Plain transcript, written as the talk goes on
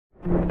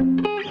Hello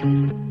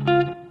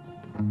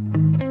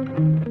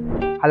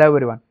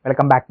everyone,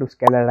 welcome back to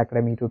Scalar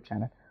Academy YouTube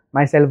channel.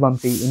 Myself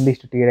Vamsi. In this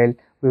tutorial,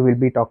 we will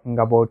be talking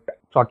about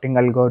sorting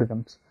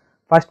algorithms.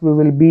 First, we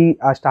will be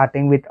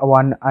starting with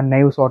a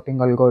new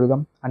sorting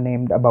algorithm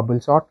named a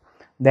bubble sort.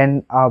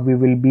 Then we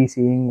will be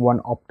seeing one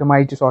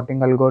optimized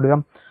sorting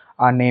algorithm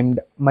named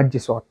merge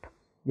sort.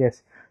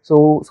 Yes,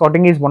 so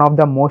sorting is one of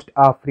the most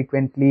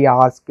frequently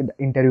asked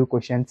interview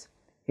questions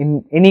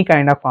in any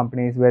kind of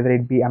companies, whether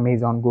it be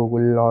Amazon,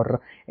 Google,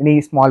 or any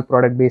small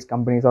product based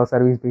companies or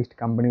service based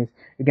companies.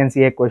 You can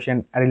see a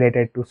question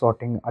related to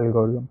sorting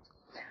algorithms.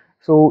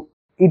 So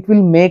it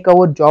will make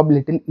our job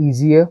little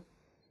easier.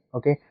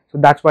 Okay, so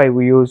that's why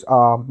we use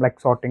like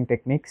sorting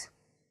techniques.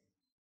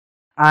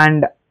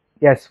 And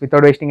yes,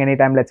 without wasting any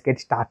time, let's get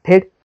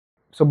started.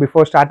 So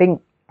before starting,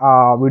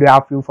 we do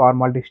have few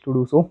formalities to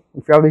do. So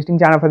if you are visiting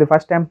channel for the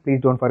first time, please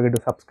don't forget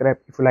to subscribe.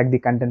 If you like the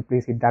content,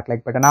 please hit that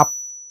like button up.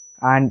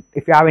 And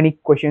if you have any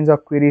questions or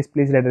queries,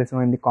 please let us know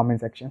in the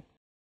comment section.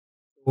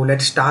 So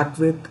let's start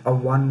with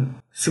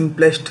one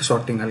simplest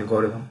sorting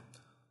algorithm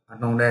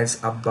known as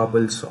a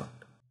bubble sort.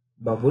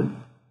 Bubble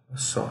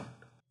sort.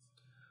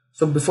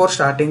 So before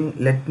starting,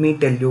 let me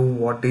tell you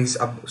what is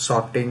a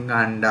sorting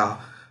and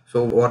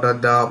so what are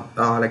the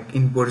like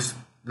inputs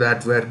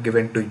that were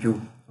given to you.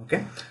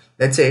 Okay,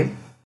 let's say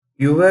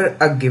you were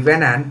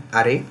given an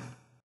array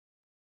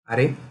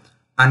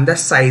and the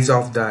size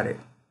of the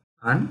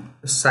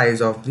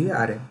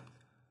array.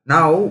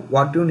 Now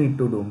what you need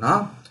to do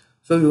now?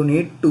 So you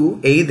need to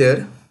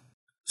either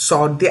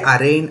sort the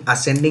array in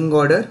ascending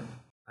order,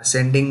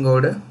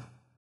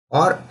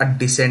 or a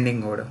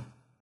descending order.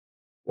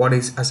 What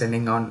is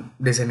ascending on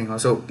descending order?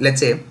 So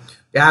let's say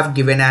you have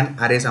given an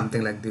array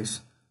something like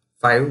this: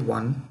 5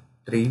 1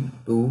 3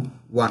 2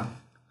 1.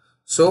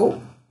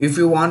 So if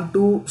you want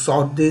to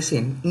sort this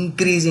in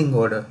increasing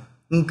order,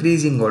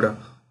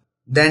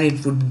 then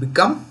it would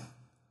become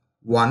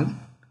 1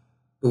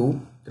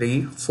 2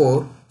 3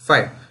 4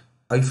 5.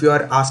 If you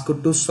are asked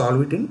to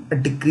solve it in a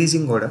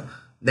decreasing order,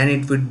 then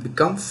it would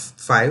become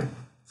 5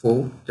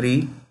 4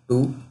 3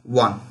 2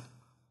 1.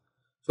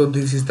 So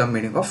this is the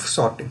meaning of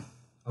sorting.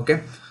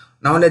 Okay,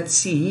 now let's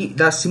see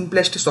the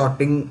simplest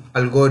sorting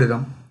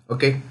algorithm,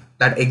 okay,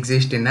 that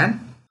exists in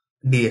an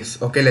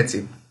DS. Okay, let's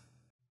see.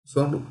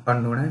 So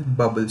known as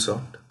bubble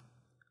sort,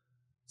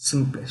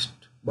 simplest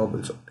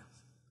bubble sort.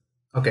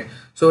 Okay,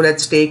 so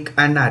let's take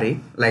an array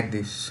like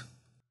this.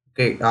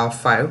 Okay,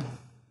 5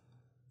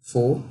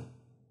 4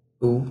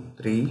 2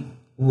 3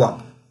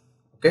 1.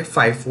 Okay,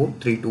 5 4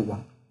 3 2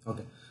 1.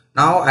 Okay,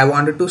 now I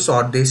wanted to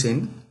sort this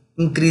in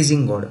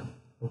increasing order.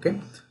 Okay,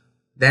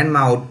 then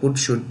my output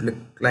should look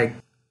like,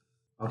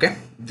 okay,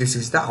 this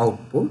is the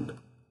output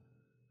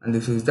and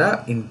this is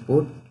the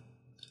input,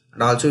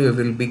 and also you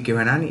will be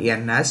given an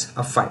n as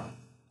a 5.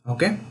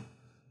 Okay,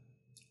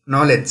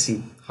 now let's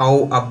see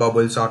how a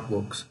bubble sort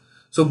works.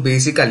 So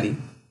basically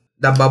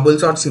the bubble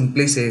sort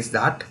simply says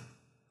that,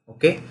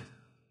 okay,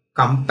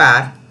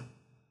 compare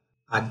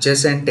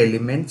adjacent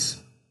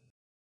elements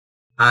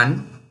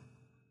and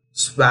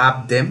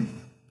swap them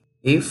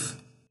if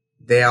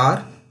they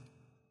are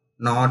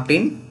not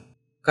in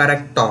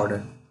correct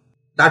order.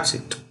 That's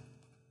it.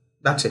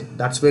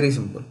 That's very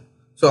simple.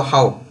 So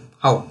how?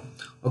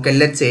 Okay,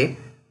 let's say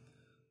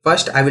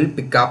first I will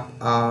pick up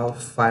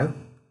 5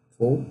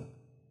 4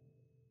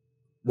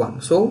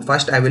 1. So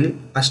first I will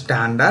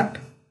standard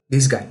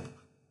this guy.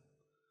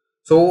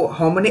 So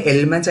how many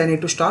elements I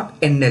need to start?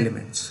 N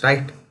elements,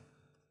 right?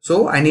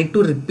 So I need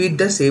to repeat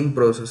the same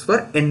process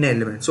for n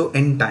elements, so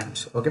n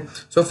times. Okay,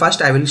 so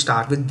first I will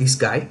start with this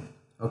guy.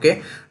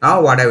 Okay,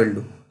 now what I will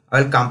do,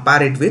 I will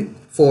compare it with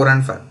 4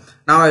 and 5.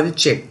 Now I will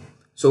check,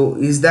 so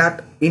is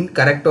that in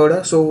correct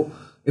order? So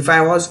if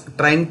I was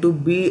trying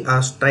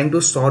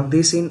to sort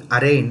this in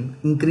array in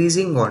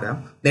increasing order,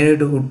 then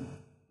it would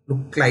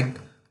look like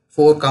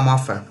 4 comma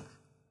 5,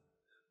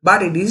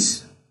 but it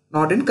is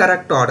not in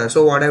correct order.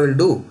 So what I will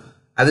do,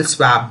 I will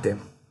swap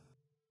them.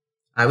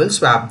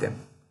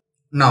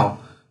 Now,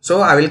 so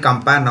I will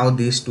compare now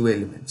these two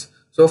elements.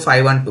 So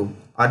 5 and 2,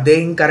 are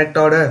they in correct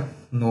order?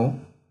 No,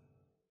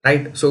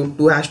 right? So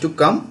 2 has to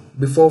come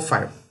before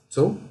 5.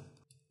 So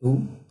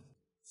 2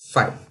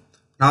 5.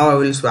 Now I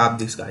will swap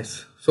these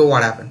guys. So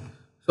what happened?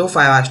 So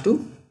 5 has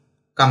to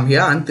come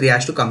here and 3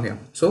 has to come here.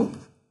 So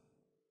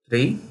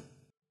 3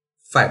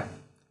 5.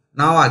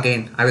 Now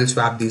again I will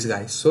swap these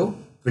guys. So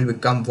will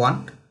become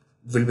 1,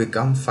 will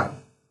become 5.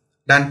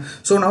 Done.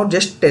 So now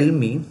just tell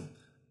me,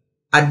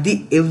 at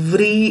the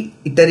every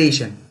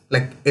iteration,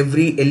 like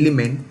every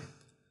element,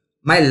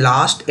 my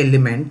last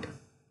element,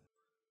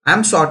 I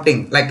am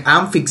sorting, like I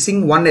am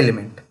fixing one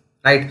element,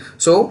 right?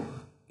 So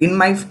in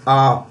my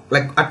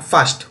like at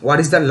first, what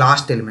is the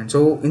last element?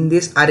 So in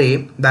this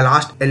array, the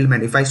last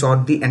element, if I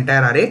sort the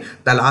entire array,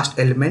 the last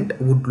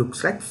element would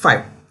looks like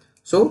 5.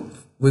 So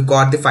we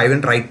got the 5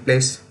 in right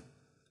place,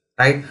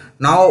 right?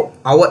 Now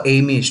our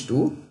aim is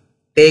to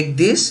take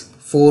this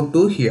 4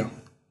 to here.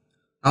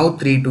 Now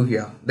 3 to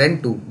here,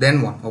 then 2,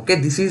 then 1. Okay,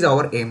 this is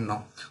our aim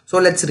now. So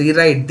let's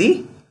rewrite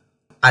the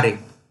array.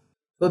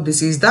 So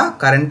this is the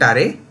current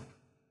array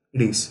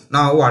it is.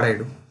 Now what I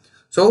do?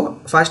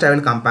 So first I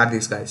will compare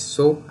these guys.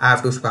 So I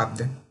have to swap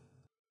them.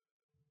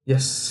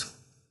 Yes.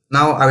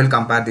 Now I will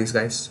compare these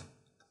guys.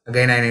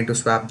 Again I need to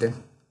swap them.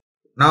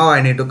 Now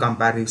I need to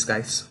compare these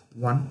guys.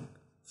 1,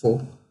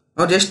 4.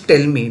 Now just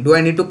tell me, do I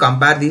need to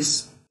compare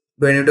this?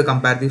 Do I need to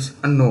compare this?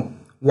 No.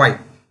 Why?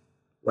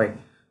 Why?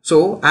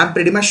 So I'm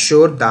pretty much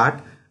sure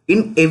that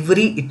in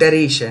every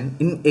iteration,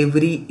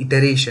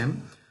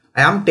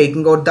 I am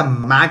taking out the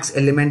max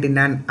element in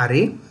an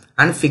array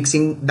and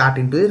fixing that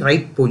into the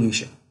right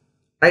position.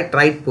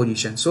 Right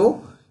position.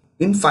 So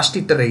in first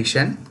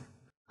iteration,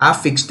 I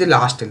have fixed the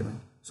last element.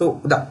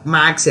 So the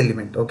max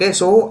element. Okay.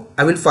 So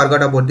I will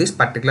forget about this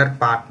particular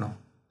part now.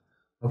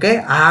 Okay.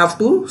 I have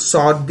to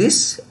sort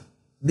this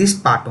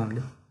part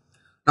only.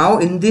 Now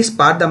in this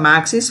part, the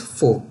max is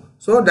 4.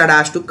 So that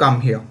has to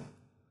come here.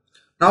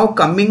 Now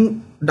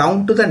coming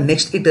down to the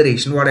next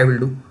iteration, what I will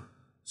do?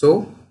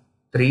 So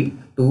 3,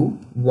 2,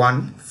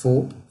 1,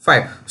 4,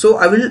 5. So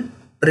I will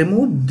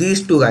remove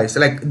these two guys.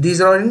 Like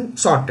these are in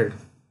sorted.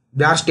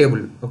 They are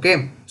stable.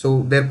 Okay.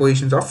 So their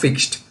positions are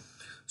fixed.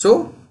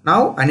 So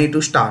now I need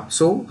to start.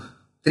 So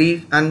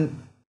 3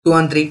 and 2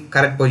 and 3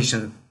 correct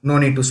position. No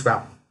need to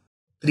swap.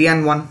 3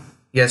 and 1.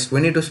 Yes,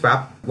 we need to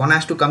swap. 1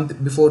 has to come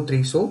before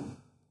 3. So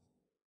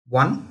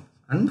 1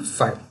 and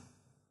 5.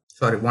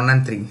 Sorry, 1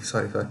 and 3.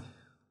 Sorry.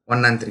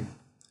 1 and 3.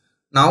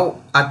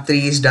 Now our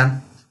 3 is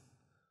done.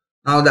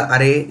 Now the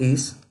array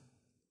is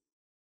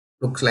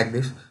looks like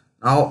this.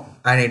 Now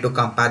I need to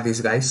compare these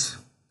guys.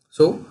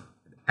 So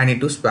I need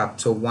to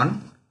swap. So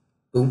 1,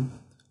 2.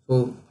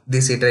 So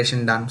this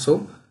iteration done.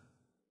 So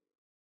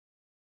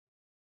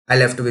I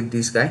left with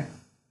this guy.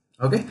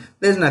 Okay.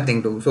 There's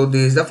nothing to. So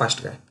this is the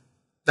first guy.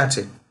 That's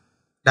it.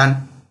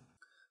 Done.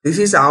 This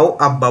is how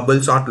a bubble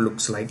sort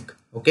looks like.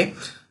 Okay.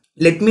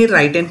 Let me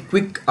write a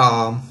quick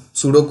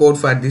pseudocode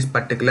for this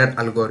particular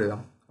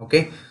algorithm.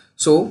 Okay.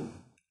 So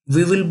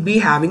we will be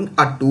having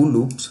a 2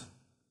 loops.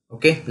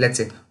 Okay. Let's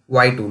say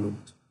y 2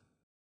 loops.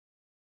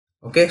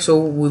 Okay. So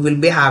we will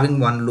be having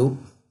one loop.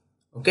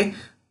 Okay.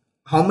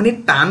 How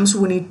many times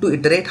we need to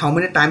iterate? How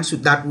many times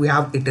that we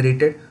have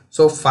iterated?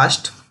 So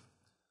first,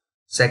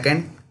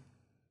 second,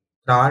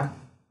 third,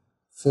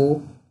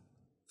 fourth,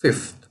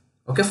 fifth.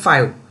 Okay.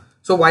 5.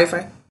 So why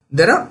 5?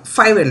 There are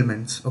 5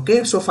 elements.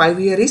 Okay. So 5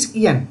 here is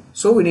n.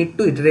 So we need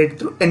to iterate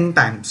through n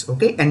times.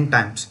 Okay. N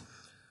times.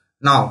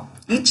 Now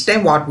each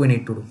time what we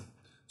need to do?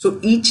 So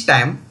each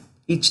time.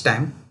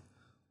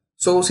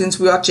 So since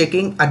we are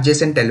checking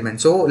adjacent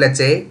elements. So let's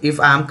say if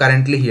I am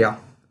currently here.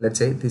 Let's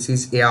say this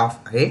is a of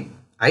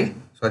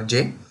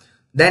j.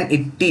 Then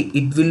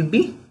it will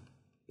be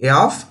a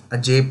of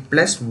j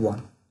plus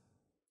 1.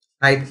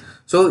 Right.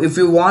 So if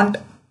you want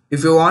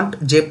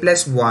j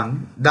plus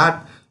 1,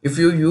 that if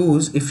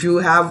you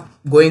have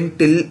going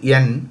till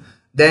n,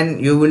 then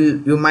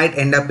you might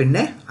end up in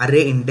a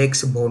array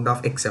index bound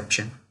of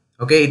exception.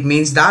 Okay. It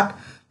means that,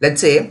 let's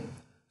say,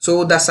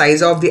 so the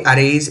size of the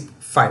array is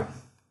 5.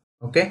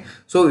 Okay.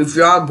 So if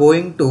you are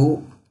going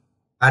to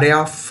array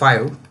of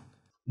 5,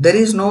 there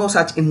is no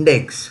such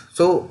index.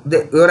 So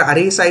your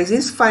array size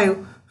is 5.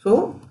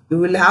 So you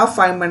will have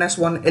 5 minus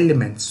 1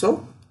 elements.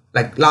 So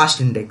like last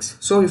index.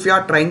 So if you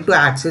are trying to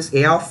access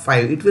a of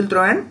 5, it will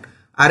throw an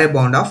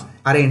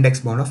array index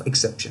bound of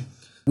exception.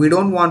 We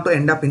don't want to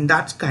end up in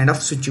that kind of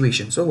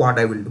situation. So what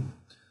I will do?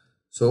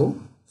 So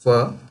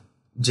for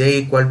j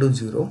equal to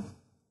 0,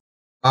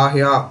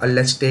 here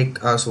let's take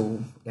so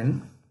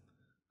n,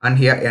 and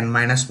here n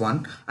minus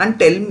 1, and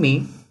tell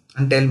me.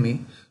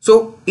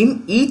 So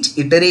in each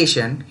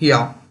iteration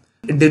here,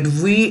 did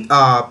we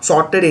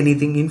sorted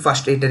anything in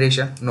first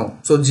iteration? No.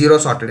 So 0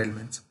 sorted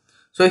elements.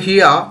 So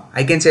here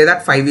I can say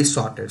that 5 is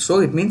sorted. So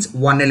it means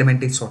 1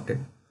 element is sorted.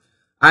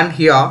 And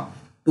here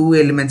 2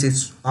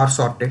 elements are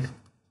sorted.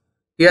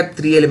 Here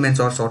 3 elements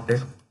are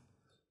sorted.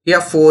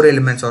 Here 4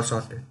 elements are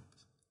sorted.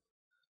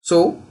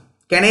 So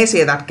can I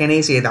say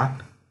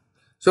that?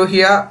 So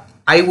here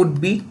I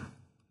would be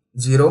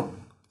 0.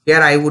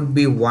 Here I would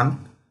be 1.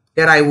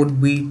 Here I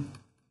would be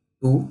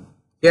 2.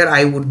 Here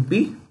I would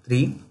be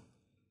 3.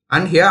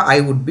 And here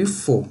I would be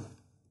 4.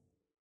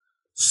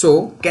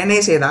 So can I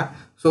say that?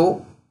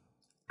 So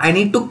I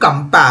need to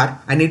compare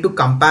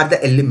the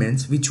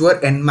elements which were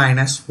n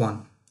minus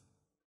 1.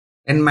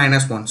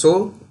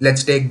 So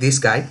let's take this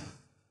guy.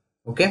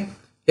 Okay.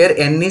 Here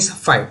n is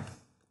 5.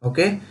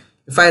 Okay.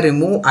 If I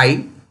remove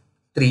I,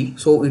 3,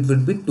 so it will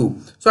be 2.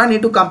 So I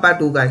need to compare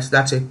 2 guys.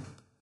 That's it.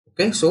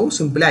 Okay. So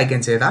simply I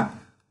can say that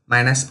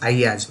minus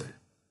I as well.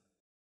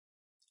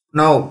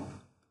 Now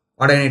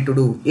what I need to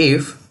do?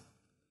 If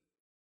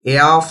a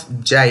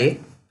of j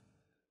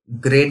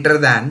greater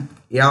than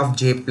a of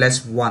j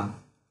plus 1,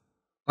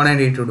 what I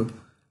need to do?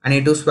 I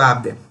need to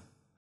swap them.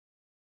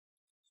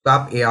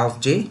 Swap a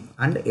of j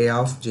and a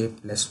of j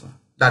plus 1.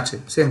 That's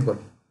it.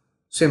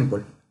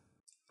 Simple.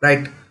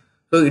 Right.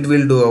 So it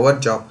will do our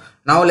job.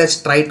 Now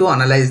let's try to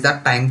analyze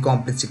the time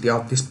complexity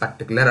of this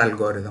particular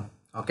algorithm.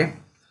 Okay.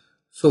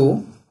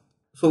 So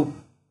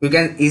you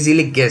can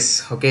easily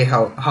guess, okay,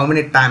 how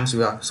many times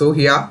we are. So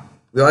here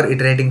we are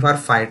iterating for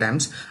 5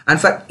 times, and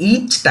for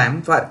each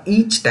time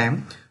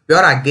we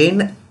are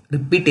again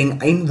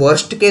repeating. In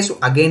worst case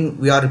again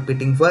we are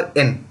repeating for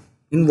n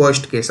in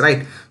worst case,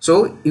 right?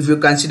 So if you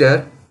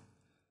consider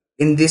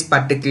in this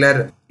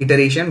particular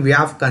iteration we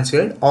have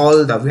considered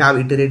we have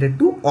iterated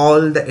to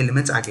all the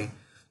elements again.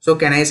 So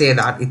can I say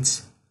that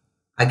it's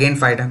again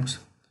 5 times?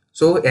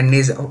 So n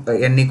is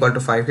n equal to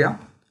 5 here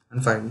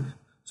and 5 here.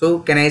 So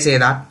can I say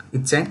that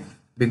it's a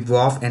big O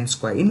of n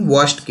square in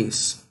worst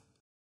case?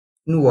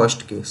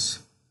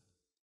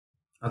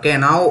 Okay,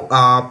 now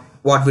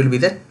what will be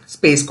the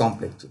space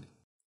complexity?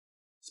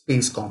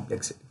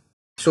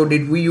 So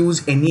did we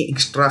use any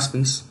extra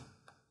space?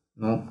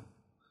 No.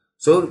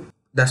 So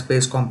the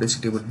space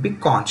complexity would be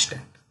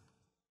constant.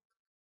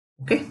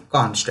 Okay,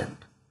 constant.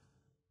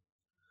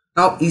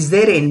 Now is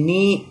there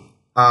any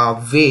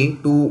way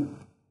to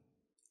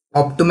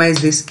optimize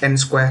this n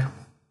square?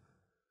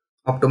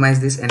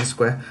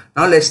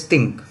 Now let's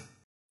think.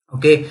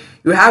 Okay,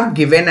 you have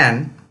given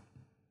an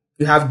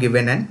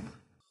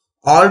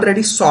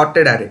already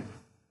sorted array,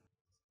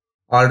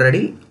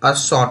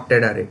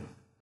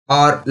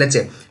 or let's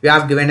say you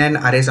have given an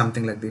array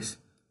something like this: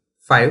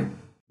 5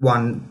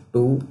 1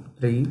 2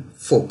 3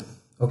 4.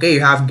 Okay,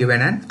 you have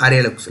given an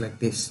array looks like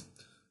this.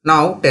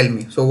 Now tell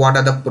me, so what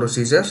are the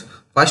procedures?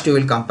 First you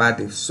will compare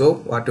this. So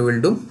what you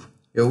will do,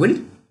 you will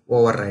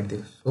override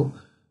this. So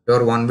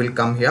your 1 will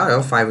come here,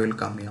 your 5 will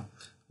come here,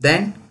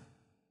 then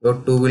your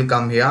 2 will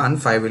come here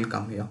and 5 will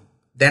come here,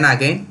 then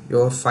again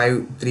your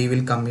 3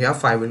 will come here,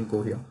 5 will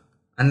go here,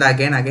 and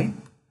again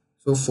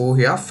so 4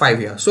 here, 5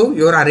 here. So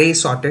your array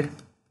is sorted.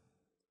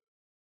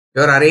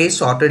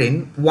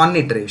 In one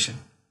iteration.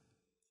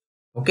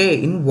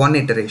 Okay, in one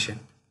iteration.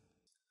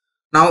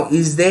 Now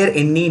is there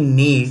any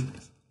need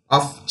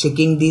of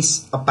checking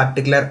this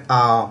particular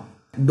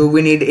do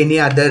we need any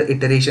other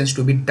iterations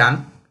to be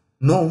done?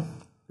 No,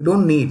 you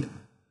don't need.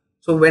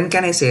 So when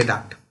can I say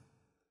that?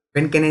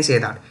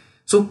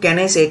 So can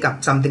I say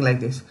something like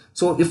this?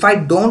 So if I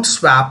don't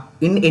swap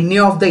in any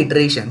of the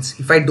iterations,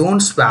 if I don't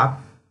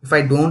swap,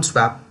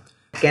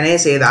 can I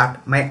say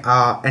that my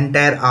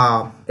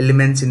entire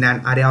elements in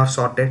an array are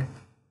sorted?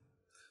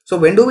 So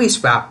when do we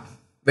swap?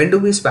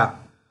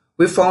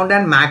 We found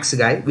an max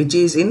guy which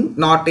is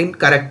not in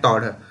correct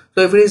order.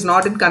 So if it is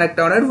not in correct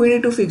order, we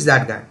need to fix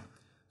that guy.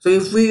 So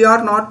if we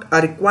are not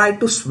required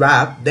to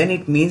swap, then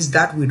it means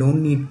that we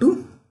don't need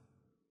to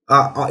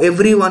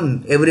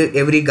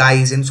every guy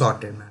is in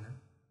sorted manner.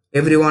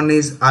 Everyone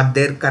is at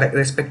their correct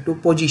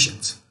respective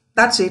positions.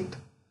 That's it.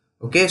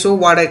 Okay, so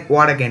what I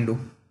can do?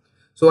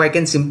 So I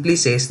can simply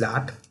say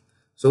that,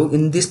 so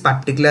in this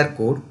particular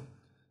code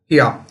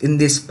here, in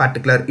this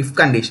particular if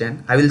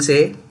condition, I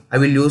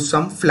will use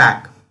some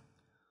flag.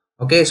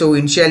 Okay, so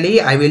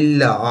initially I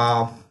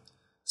will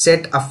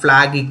set a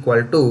flag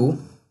equal to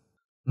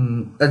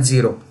a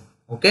 0.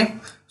 Okay,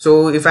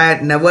 so if I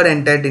had never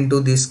entered into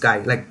this guy,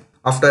 like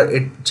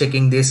after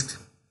checking this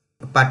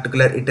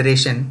particular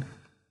iteration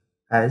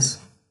as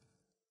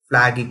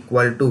flag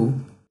equal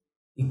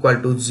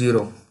to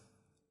 0,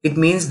 it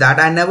means that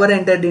I never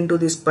entered into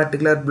this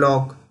particular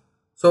block.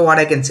 So what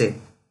I can say?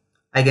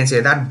 I can say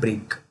that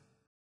break.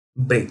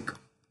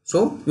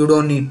 So you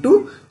don't need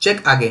to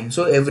check again.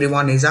 So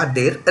everyone is at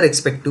their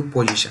respective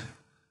position.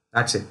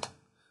 That's it.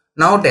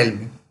 Now tell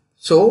me.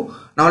 So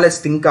now let's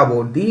think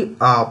about the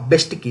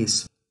best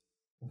case.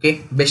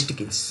 Okay, best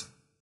case.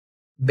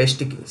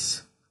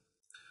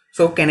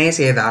 So can I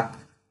say that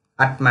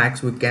at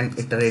max we can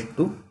iterate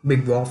to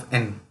big O of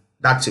n?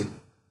 That's it.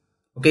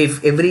 Okay,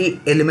 if every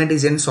element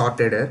is in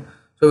sorted here,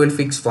 so we'll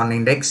fix one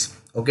index.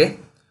 Okay,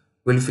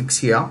 we'll fix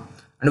here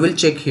and we'll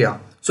check here.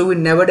 So we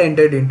never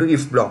entered into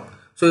if block.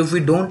 So if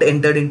we don't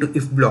enter into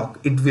if block,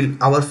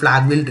 our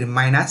flag will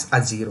remain as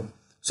a 0.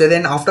 So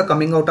then after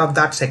coming out of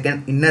that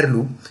second inner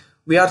loop,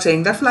 we are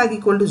saying that flag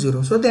equal to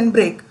 0. So then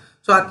break.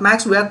 So at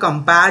max we have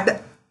compared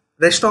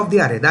rest of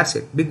the array. That's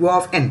it. Big O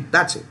of n.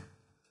 That's it.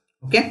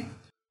 Okay.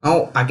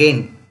 Now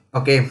again.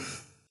 Okay.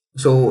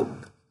 So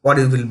what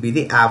will be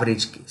the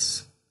average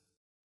case?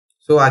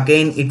 So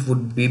again it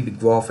would be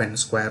big O of n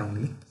square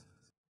only.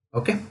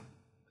 Okay.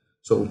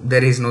 So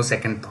there is no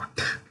second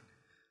thought.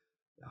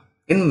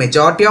 In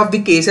majority of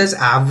the cases,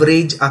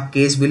 average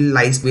case will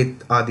lies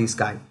with this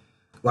guy.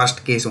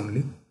 Worst case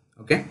only.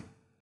 Okay.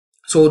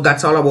 So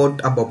that's all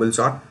about a bubble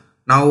sort.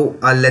 Now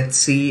let's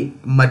see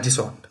merge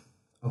sort.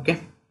 Okay.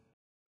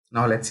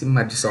 Now let's see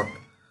merge sort.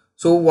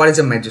 So what is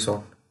a merge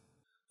sort?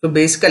 So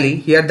basically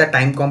here the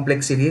time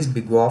complexity is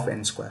big O of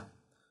n square.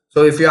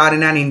 So if you are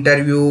in an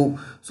interview,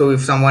 so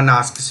if someone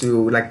asks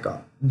you like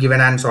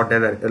given an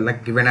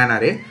sorted given an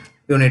array,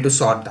 you need to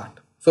sort that.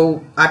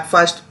 So at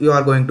first you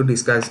are going to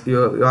discuss,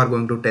 you are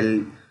going to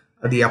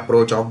tell the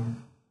approach of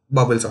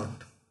bubble sort,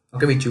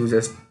 okay, which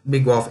uses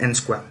big O of n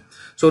square.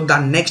 So the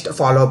next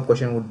follow-up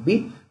question would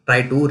be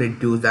try to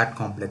reduce that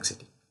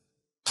complexity.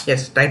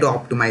 Yes, try to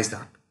optimize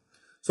that.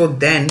 So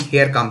then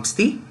here comes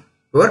the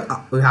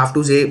we have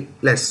to say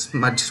let's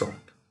merge sort.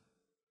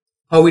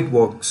 How it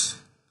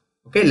works?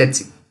 Okay, let's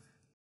see.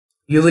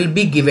 You will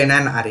be given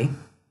an array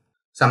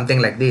something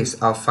like this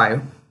of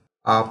 5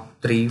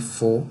 3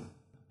 4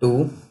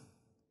 2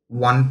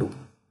 1 2.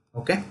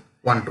 Okay,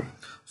 1 2.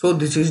 So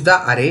this is the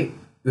array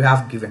you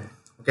have given.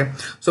 Okay,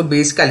 so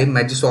basically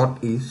merge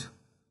sort is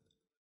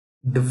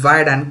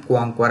divide and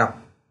conquer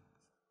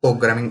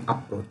programming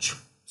approach.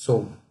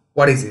 So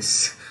what is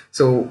this?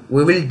 So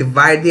we will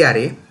divide the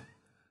array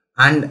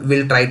and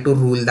we'll try to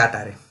rule that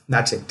array.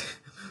 That's it.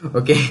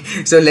 Okay,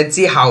 so let's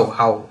see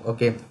how.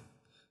 Okay,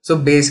 so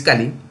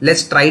basically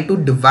let's try to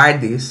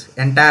divide this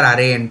entire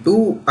array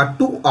into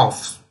two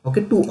offs.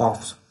 Okay, two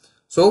offs.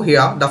 So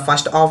here the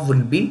first off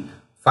will be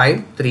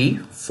 5 3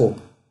 4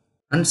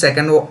 and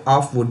second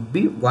off would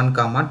be 1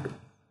 comma 2.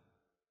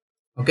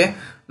 Okay,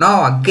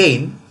 now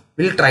again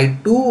we'll try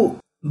to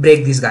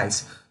break these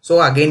guys.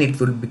 So again it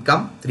will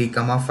become 3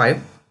 comma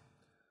 5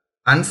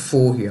 and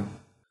 4 here.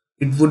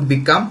 It would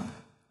become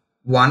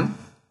 1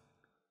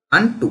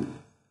 and 2.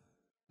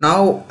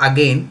 Now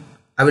again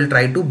I will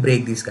try to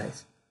break these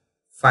guys,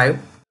 5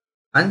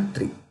 and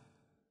 3.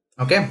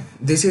 Okay,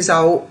 this is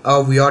how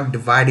we are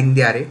dividing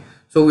the array.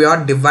 So we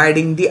are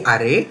dividing the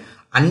array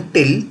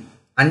until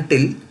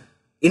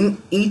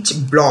in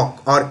each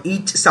block or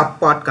each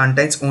subpart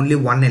contains only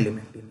one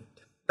element in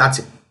it. That's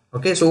it.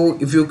 Okay, so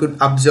if you could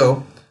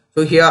observe,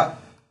 so here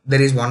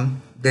there is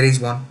one, there is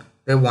one,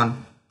 there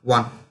one,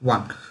 one,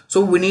 one.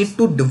 So we need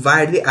to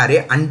divide the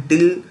array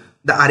until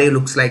the array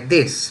looks like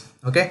this.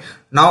 Okay,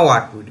 now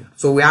what we do?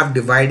 So we have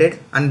divided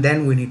and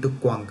then we need to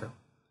conquer.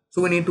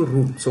 So we need to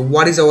rule. So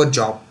what is our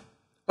job?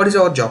 What is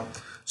our job?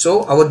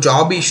 So our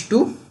job is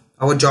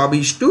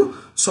to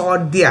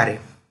sort the array.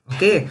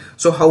 Okay,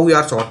 so how we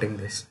are sorting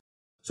this?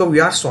 So we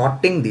are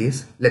sorting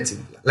this. Let's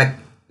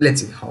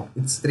see how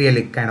it's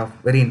really kind of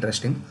very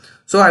interesting.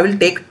 So I will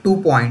take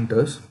 2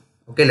 pointers.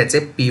 Okay, let's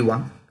say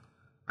P1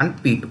 and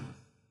P2.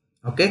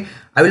 Okay,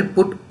 I will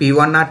put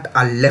P1 at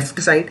a left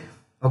side,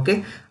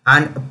 okay,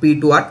 and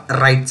P2 at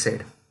right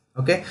side.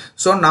 Okay,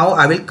 so now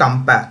I will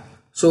compare.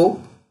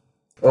 So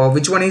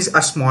which one is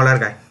a smaller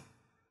guy?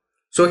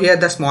 So here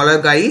the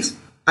smaller guy is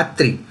a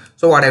 3.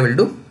 So what I will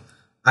do,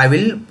 I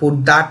will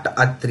put that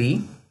a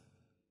 3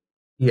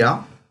 here.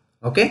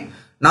 Okay,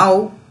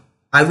 now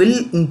I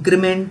will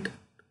increment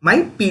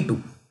my P2.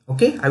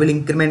 Okay, I will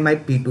increment my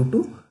P2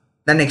 to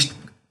the next.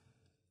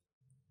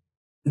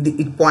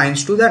 It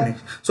points to the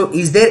next. So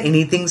is there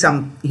anything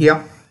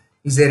here?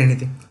 Is there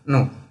anything?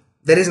 No,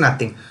 there is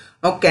nothing.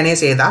 Now can I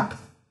say that?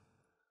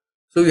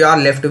 So you are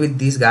left with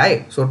this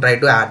guy. So try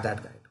to add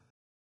that guy.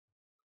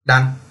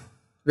 Done.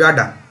 We are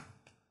done.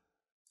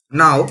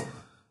 Now,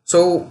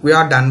 so we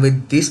are done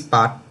with this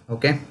part.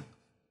 Okay.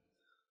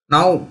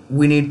 Now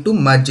we need to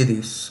merge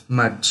this.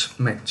 Merge.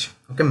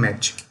 Okay,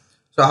 merge.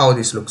 So how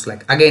this looks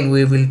like? Again,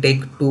 we will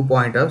take 2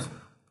 pointers,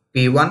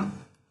 P1,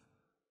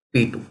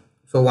 P2.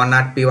 So one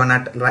at P1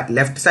 at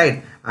left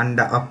side and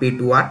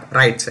P2 at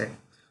right side.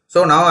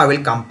 So now I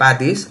will compare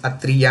this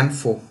at 3 and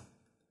 4.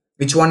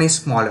 Which one is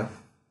smaller?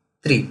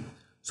 3.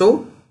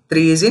 So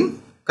 3 is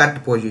in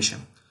correct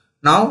position.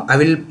 Now I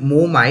will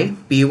move my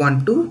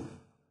P1 to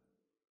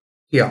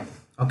here.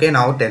 Okay,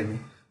 now tell me.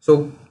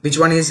 So which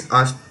one is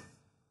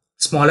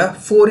smaller?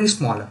 4 is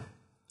smaller.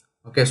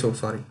 Okay, so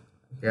sorry.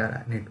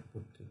 Here I need to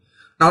put 3.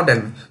 Now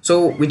tell me.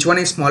 So which one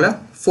is smaller?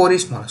 4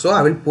 is smaller. So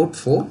I will put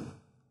 4.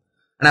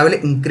 And I will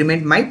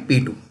increment my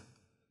P2.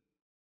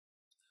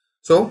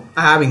 So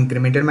I have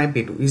incremented my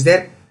P2. Is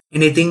there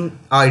anything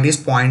it is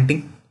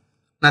pointing?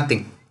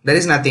 Nothing. There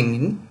is nothing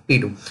in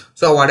P2.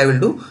 So what I will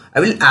do, I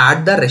will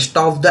add the rest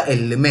of the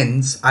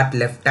elements at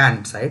left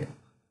hand side,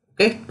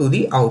 okay, to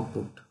the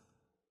output.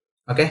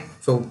 Okay,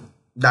 so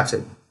that's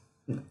it.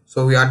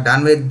 So we are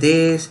done with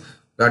this,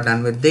 we are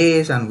done with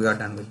this, and we are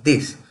done with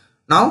this.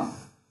 Now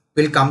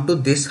we'll come to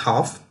this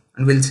half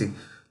and we'll see.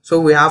 So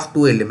we have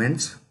 2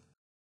 elements,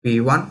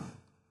 P1,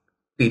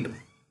 P2.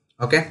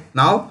 Okay,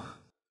 now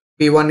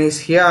P1 is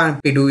here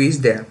and P2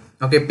 is there.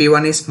 Okay,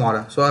 P1 is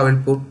smaller, so I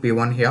will put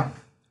P1 here,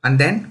 and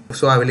then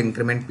so I will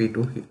increment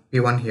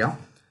P1 here.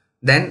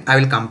 Then I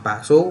will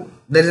compare. So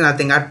there is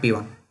nothing at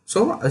P1.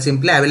 So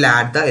simply I will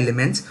add the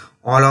elements,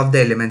 all of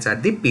the elements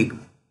at the P2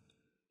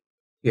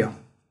 here.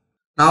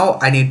 Now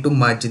I need to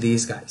merge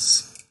these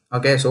guys.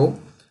 Okay, so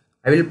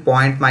I will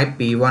point my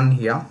P1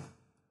 here,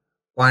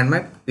 point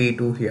my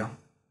P2 here.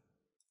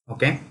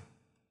 Okay,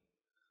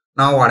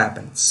 now what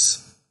happens?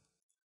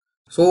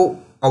 So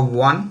a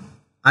 1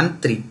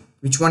 and 3,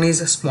 which one is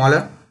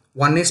smaller?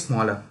 1 is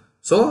smaller.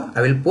 So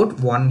I will put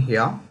 1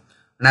 here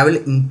and I will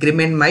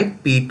increment my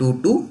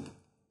P2 to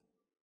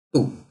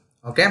 2.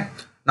 Okay,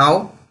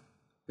 now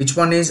which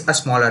one is a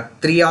smaller?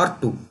 3 or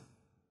 2?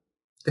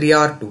 3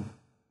 or 2?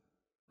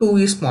 2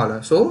 is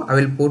smaller. So I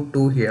will put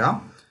 2 here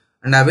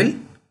and I will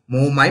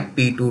move my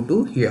P2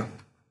 to here.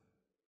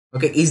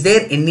 Okay, is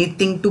there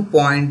anything to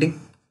pointing?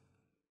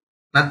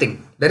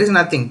 Nothing. There is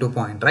nothing to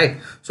point, right?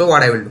 So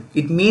what I will do,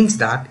 it means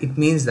that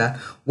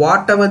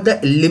whatever the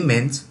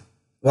elements,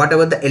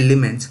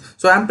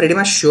 so I'm pretty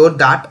much sure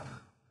that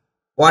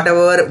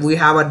whatever we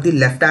have at the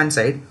left hand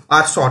side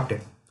are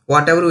sorted,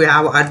 whatever we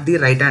have at the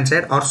right hand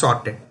side are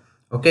sorted.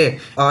 Okay,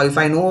 if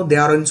I know they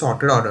are in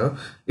sorted order,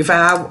 if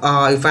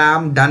I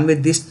am done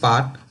with this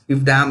part,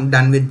 if I'm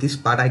done with this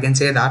part, I can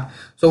say that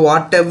so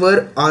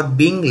whatever are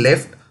being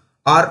left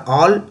are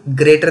all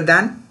greater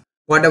than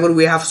whatever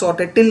we have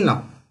sorted till now.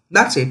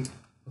 That's it.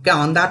 Okay,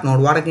 on that note,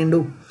 what I can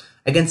do,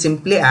 I can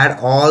simply add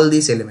all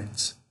these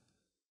elements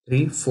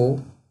 3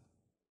 4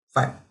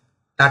 5.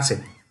 That's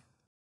it.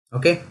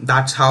 Okay,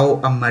 that's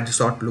how a merge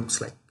sort looks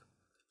like.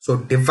 So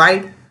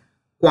divide,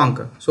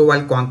 conquer. So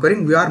while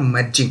conquering we are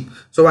merging,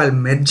 so while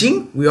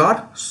merging we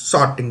are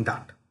sorting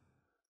that.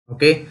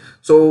 Okay,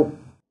 so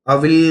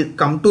we'll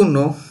come to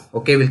know,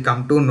 okay, we'll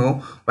come to know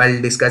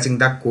while discussing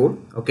the code.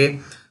 Okay,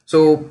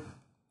 so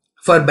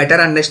for better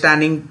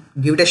understanding,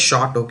 give it a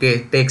shot.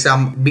 Okay, take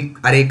some big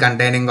array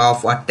containing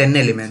of 10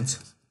 elements.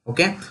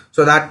 Okay,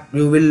 so that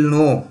you will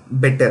know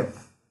better.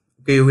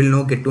 Okay, you will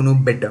know, get to know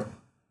better.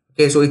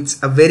 Okay, so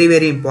it's a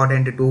very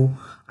important to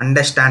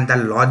understand the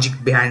logic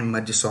behind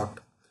merge sort.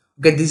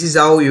 Okay, this is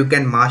how you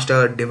can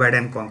master divide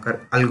and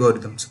conquer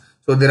algorithms.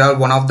 So there are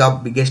one of the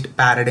biggest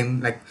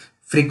paradigm, like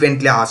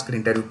frequently asked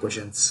interview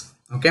questions.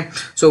 Okay,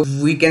 so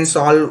we can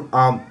solve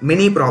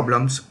many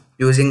problems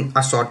using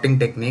a sorting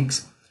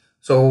techniques.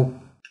 So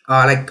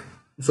like,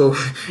 so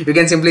you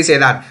can simply say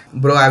that,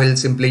 bro, I will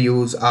simply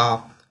use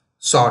a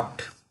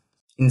sort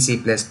in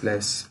C++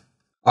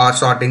 or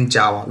sort in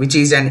Java, which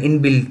is an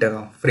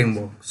inbuilt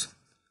frameworks.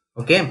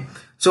 Okay,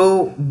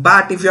 so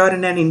but if you are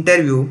in an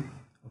interview,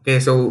 okay,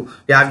 so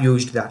you have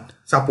used that.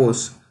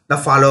 Suppose the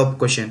follow-up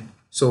question,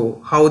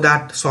 so how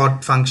that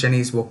sort function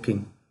is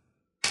working,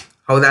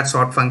 how that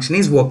sort function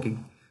is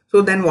working.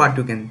 So then what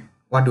you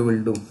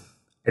will do,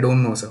 I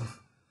don't know, sir.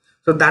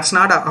 So that's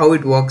not how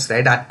it works,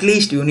 right? At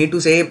least you need to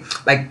say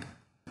like,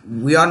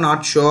 we are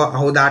not sure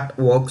how that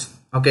works.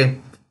 Okay,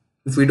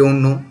 if we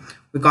don't know,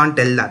 we can't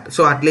tell that.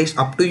 So at least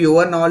up to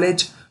your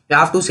knowledge you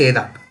have to say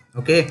that.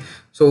 Okay,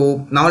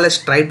 so now let's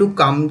try to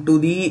come to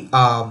the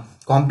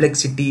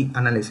complexity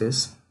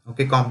analysis.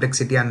 Okay,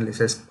 complexity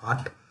analysis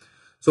part.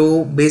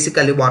 So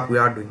basically what we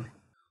are doing,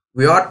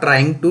 we are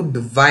trying to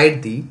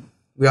divide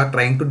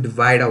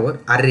our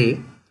array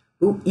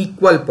to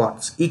equal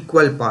parts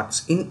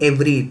in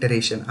every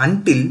iteration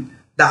until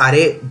the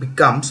array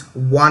becomes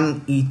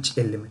one each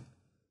element.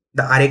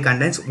 The array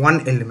contains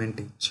one element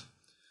each.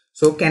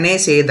 So can I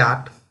say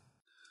that,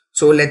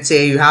 so let's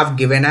say you have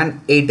given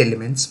an 8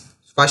 elements.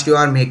 First you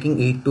are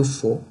making 8 to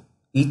 4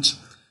 each,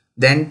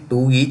 then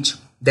 2 each,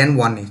 then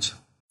 1 each.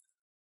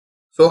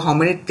 So how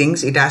many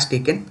things it has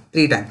taken?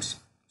 3 times.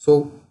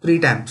 So 3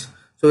 times.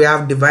 So we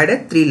have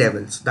divided 3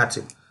 levels. That's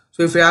it.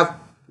 So if you have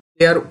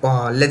here,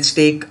 let's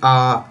take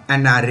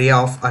an array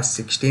of a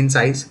 16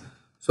 size.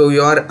 So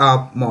you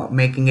are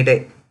making it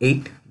a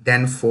 8,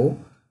 then 4,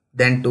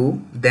 then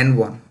 2, then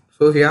 1.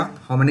 So here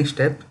how many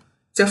steps?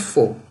 It's a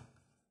 4.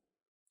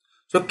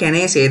 So can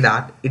I say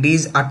that it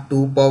is a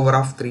 2 power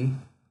of 3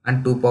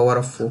 and 2 power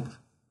of 4?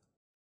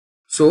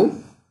 So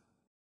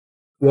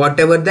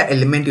whatever the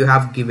element you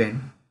have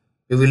given,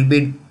 you will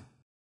be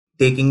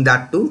taking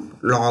that to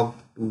log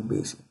 2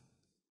 base.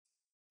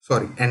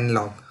 Sorry, n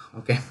log.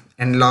 Okay,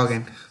 n log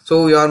n.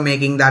 So you are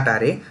making that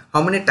array.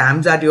 How many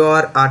times that you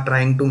are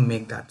trying to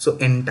make that? So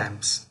n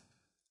times.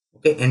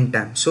 Okay, n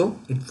times. So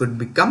it would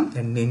become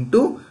n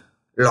into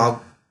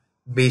log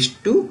base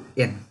to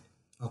n.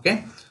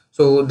 Okay,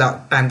 so the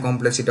time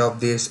complexity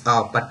of this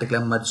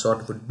particular merge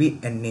sort would be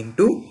n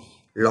into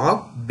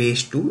log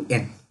base to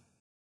n.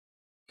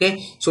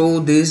 Okay, so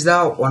this is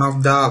the one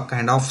of the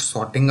kind of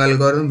sorting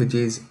algorithm which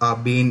is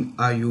being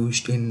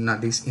used in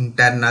this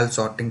internal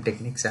sorting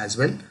techniques as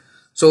well.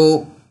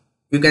 So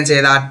you can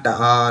say that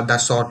the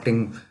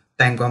sorting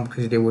time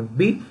complexity would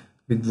be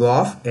big O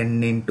of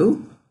n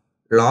into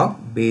log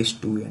base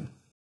 2n.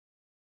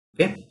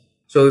 Okay,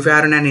 so if you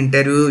are in an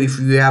interview, if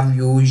you have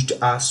used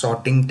a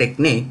sorting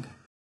technique,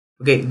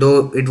 okay,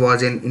 though it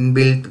was an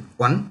inbuilt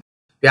one,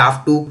 you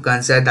have to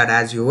consider that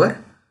as your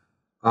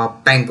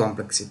time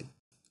complexity.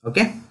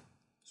 Okay,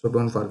 so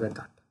don't forget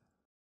that.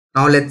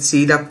 Now let's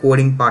see the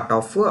coding part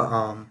of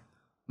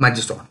merge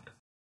sort.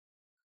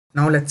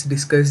 Now let's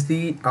discuss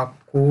the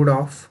code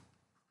of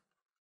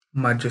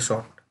merge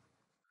sort.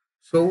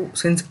 So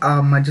since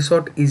merge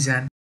sort is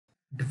an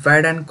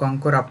divide and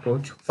conquer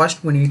approach,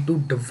 first we need to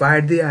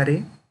divide the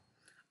array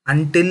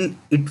until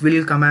it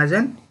will come as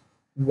an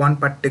one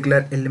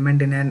particular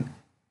element in an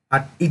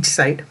at each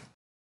side,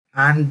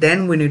 and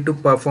then we need to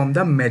perform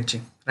the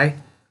merging, right?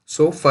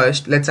 So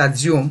first let's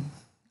assume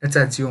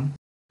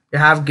you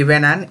have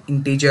given an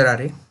integer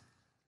array,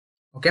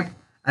 okay,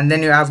 and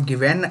then you have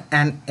given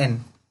an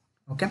n.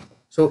 Okay,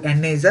 so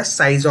n is the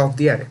size of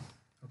the array.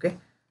 Okay,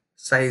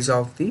 size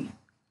of the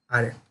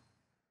array.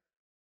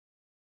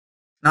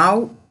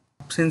 Now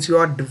since you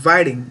are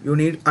dividing, you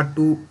need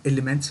two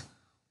elements.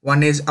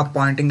 One is a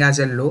pointing as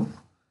a low,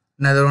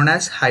 another one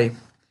as high.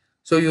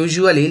 So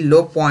usually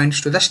low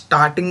points to the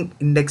starting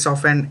index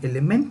of an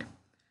element,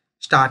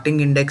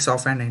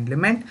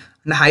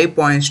 and high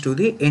points to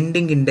the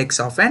ending index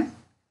of an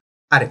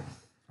array.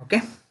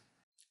 Okay,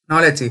 now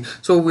let's see.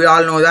 So we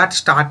all know that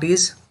start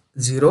is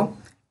 0,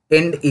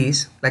 end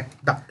is, like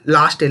the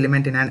last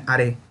element in an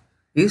array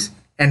is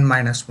n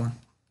minus 1,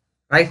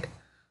 right?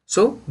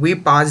 So we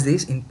pass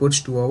these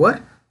inputs to our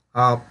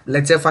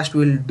let's say first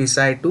we'll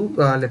decide to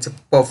let's say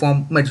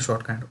perform merge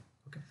sort kind of.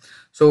 Okay,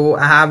 so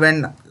I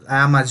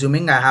am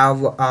assuming I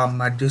have a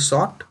merge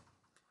sort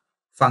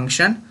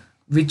function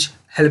which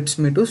helps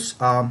me to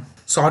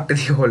sort the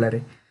whole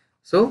array.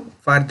 So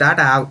for that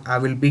I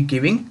will be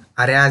giving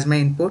array as my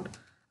input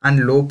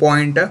and low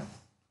pointer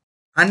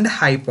and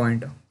high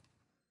pointer.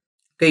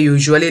 Okay,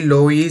 usually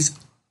low is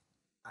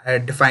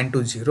defined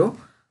to 0,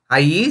 high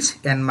is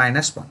n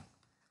minus 1.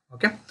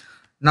 Okay,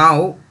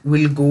 now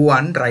we'll go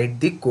and write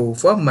the code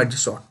for merge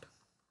sort.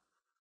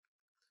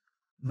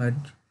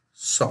 Merge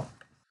sort.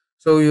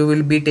 So you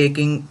will be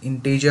taking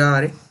integer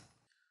array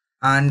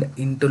and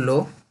into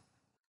low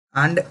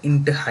and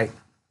into high.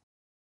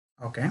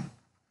 Okay,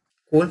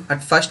 cool.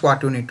 At first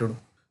what you need to do,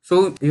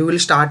 so you will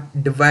start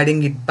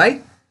dividing it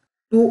by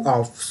 2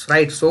 offs,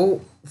 right?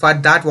 So for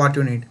that what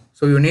you need,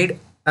 so you need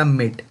a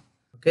mid.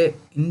 Okay,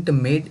 int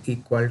mid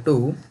equal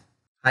to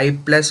high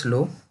plus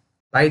low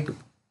by 2.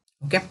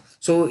 Okay,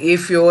 so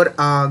if your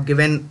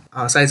given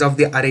size of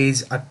the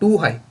arrays are too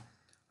high,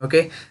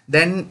 okay,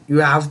 then you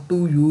have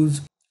to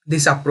use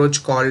this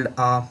approach called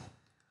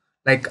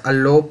like a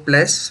low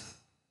plus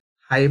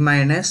high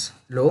minus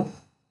low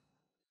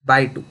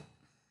by 2.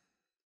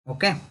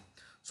 Okay,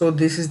 so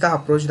this is the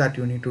approach that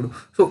you need to do.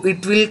 So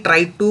it will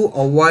try to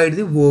avoid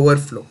the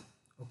overflow.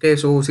 Okay,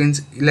 so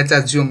since let's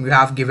assume you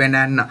have given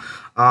an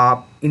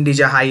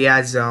integer high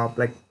as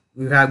like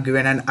you have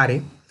given an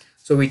array,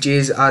 so which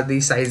is the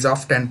size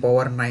of 10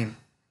 power 9.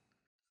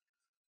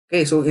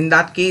 Okay, so in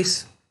that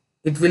case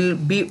it will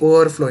be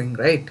overflowing,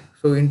 right?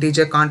 So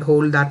integer can't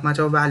hold that much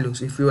of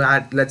values. If you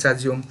add, let's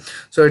assume,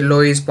 so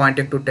low is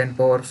pointing to 10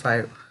 power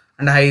 5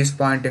 and high is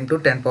pointing to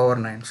 10 power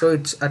 9, so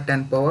it's a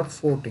 10 power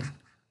 14.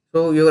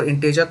 So your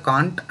integer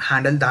can't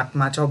handle that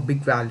much of big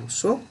values,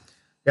 so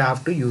you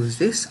have to use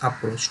this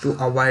approach to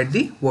avoid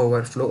the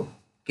overflow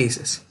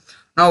cases.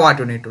 Now what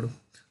you need to do,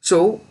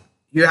 so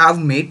you have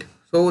made,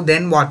 so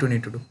then what you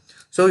need to do,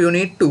 so you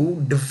need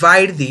to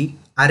divide the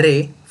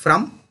array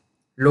from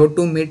low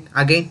to mid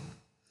again.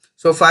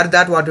 So for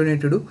that what you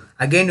need to do,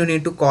 again you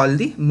need to call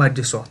the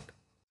merge sort.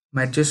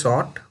 Merge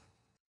sort,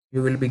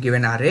 you will be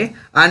given array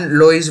and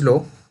low is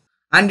low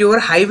and your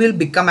high will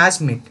become as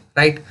mid,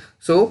 right?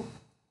 So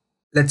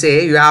let's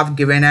say you have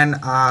given an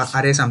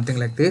array something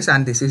like this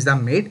and this is the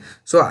mid.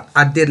 So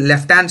at the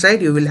left hand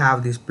side you will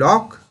have this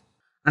block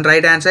and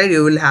right hand side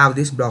you will have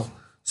this block.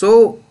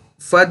 So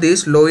for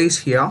this low is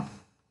here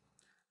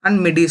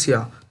and mid is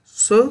here,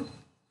 so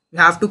you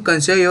have to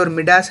consider your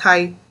mid as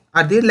high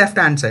at the left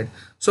hand side.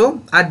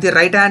 So at the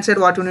right hand side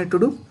what you need to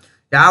do,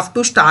 you have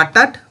to start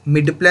at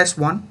mid plus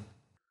 1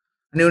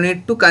 and you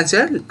need to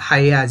consider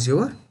high as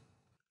your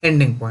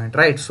ending point,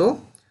 right?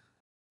 So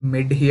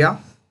mid here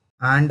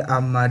and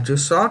a merge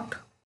sort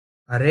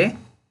array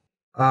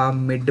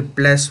mid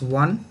plus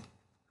 1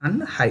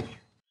 and high.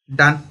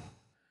 Done.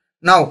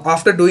 Now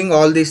after doing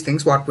all these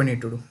things, what we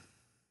need to do,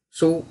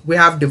 so we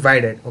have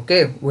divided.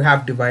 Okay, we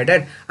have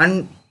divided,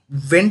 and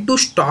when to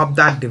stop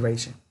that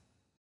division,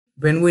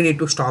 when we need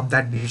to stop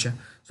that division.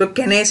 So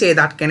can I say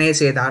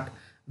that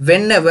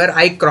whenever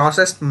I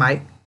crosses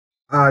my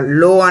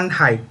low and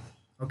high,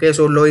 okay,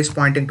 so low is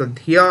pointing to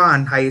here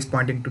and high is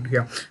pointing to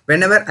here,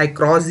 whenever I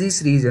cross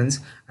these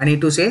regions I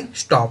need to say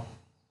stop.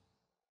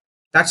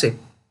 That's it,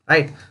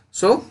 right?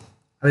 So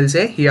I will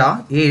say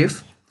here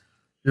if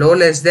low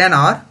less than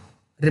or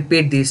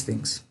repeat these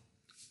things.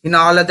 In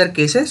all other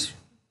cases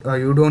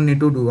you don't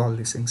need to do all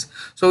these things.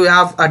 So you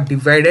have a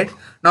divided.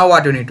 Now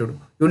what you need to do,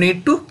 you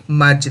need to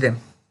merge them.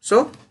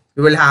 So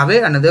you will have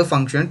another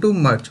function to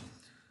merge.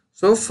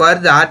 So for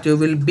that you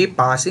will be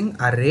passing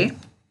array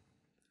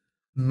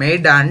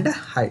mid and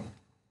high.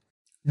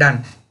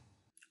 Done.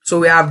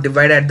 So we have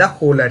divided the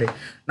whole array.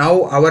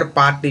 Now our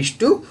part is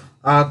to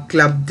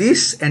club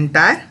this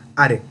entire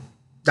array.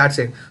 That's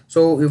it.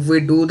 So if we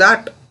do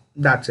that,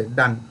 that's it,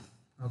 done.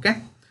 Okay,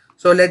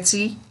 so let's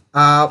see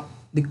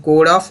the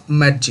code of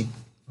merging.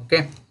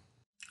 Okay,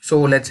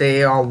 so let's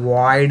say a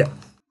void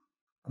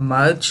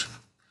merge.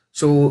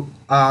 So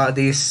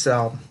this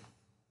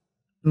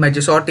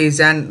merge sort is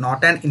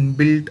not an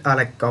inbuilt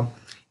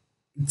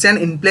it's an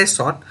in-place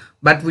sort,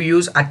 but we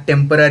use a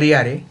temporary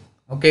array,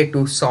 okay,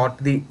 to sort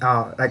the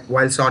like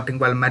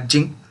while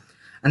merging,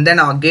 and then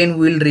again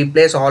we will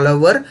replace all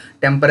our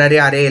temporary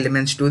array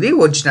elements to the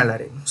original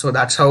array. So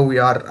that's how we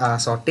are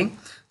sorting.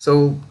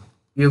 So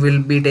you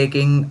will be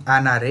taking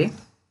an array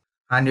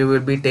and you will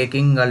be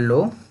taking a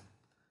low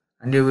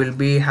and you will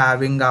be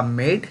having a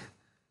mid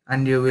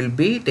and you will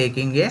be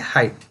taking a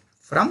high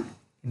from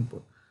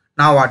input.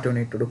 Now what you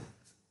need to do,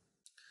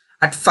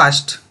 at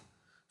first,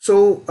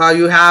 so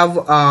you have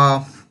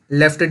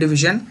left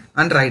division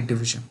and right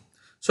division.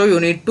 So you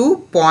need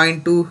to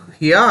point to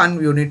here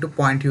and you need to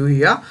point to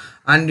here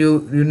and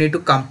you need to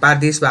compare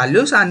these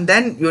values and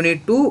then you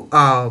need to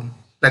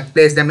like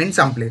place them in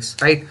some place,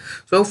 right?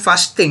 So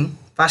first thing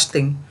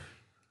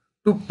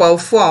to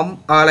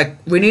perform like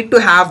we need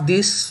to have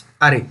this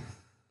array,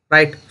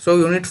 right? So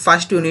you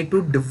need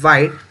to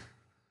divide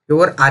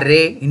your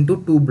array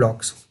into two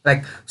blocks,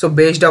 like so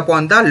based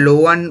upon the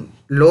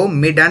low,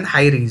 mid and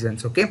high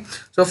regions. Okay,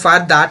 so for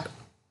that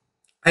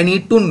I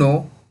need to know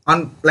on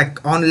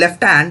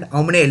left hand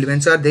how many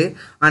elements are there,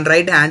 on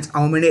right hand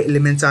how many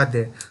elements are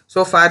there.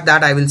 So for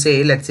that I will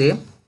say, let's say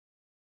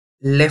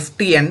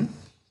left n,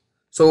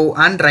 so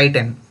and right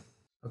n.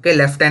 Okay,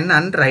 left n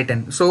and right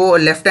n. So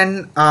left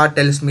n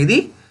tells me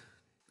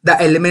the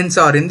elements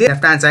are in the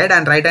left hand side,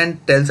 and right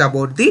hand tells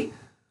about the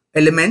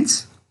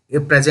elements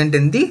present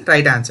in the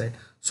right hand side.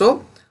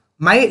 So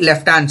my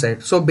left hand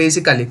side, so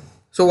basically,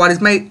 so what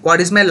is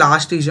my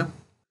last region?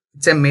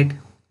 It's a mid.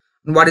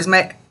 What is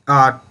my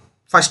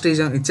first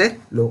region? It's a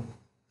low.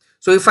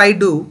 So if I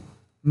do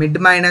mid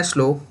minus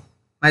low,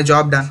 my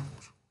job done.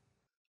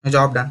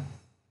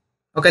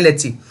 Okay,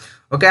 let's see.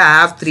 Okay,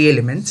 I have three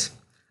elements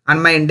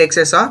and my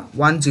indexes are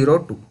 1, 0,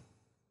 2.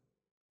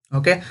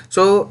 Okay,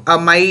 so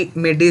my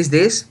mid is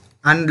this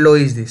and low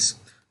is this.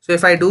 So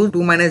if I do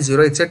 2 minus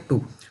 0, it's a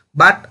 2.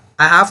 But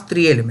I have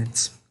three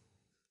elements.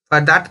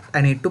 For that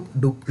I need to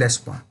do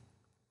plus 1.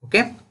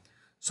 Okay,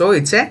 so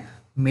it's a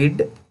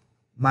mid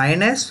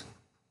minus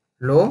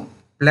low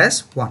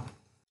plus 1.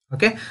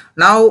 Okay,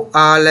 now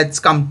let's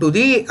come to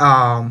the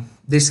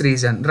this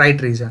region, right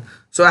region.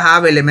 So I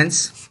have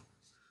elements.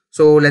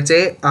 So let's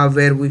say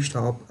where we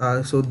stop.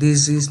 So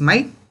this is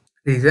my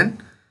region,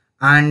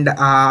 and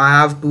I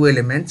have two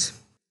elements.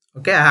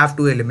 Okay, I have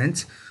two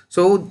elements.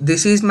 So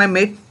this is my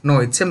mid. No,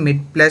 it's a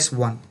mid plus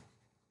 1.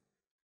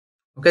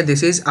 Okay,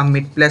 this is a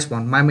mid plus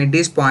 1. My mid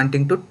is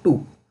pointing to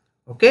 2.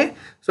 Okay,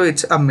 so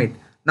it's a mid.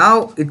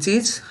 Now it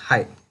is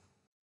high.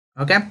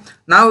 Okay,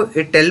 now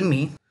it tell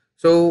me.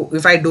 So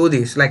if I do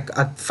this, like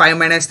 5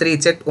 minus 3,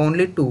 it's at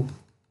only 2.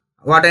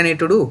 What I need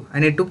to do? I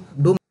need to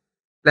do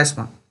plus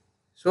 1.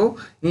 So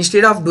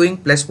instead of doing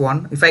plus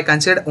 1, if I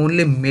consider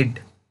only mid,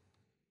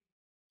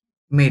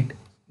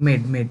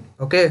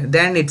 okay,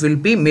 then it will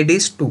be mid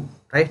is 2,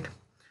 right?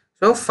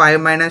 So 5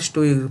 minus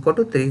 2 is equal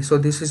to 3. So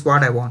this is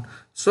what I want.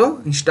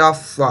 So instead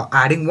of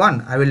adding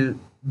 1, I will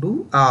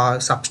do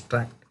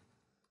subtract.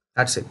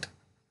 That's it.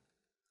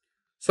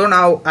 So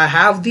now I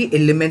have the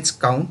elements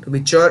count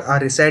which are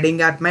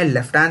residing at my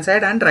left hand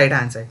side and right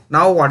hand side.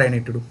 Now what I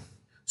need to do?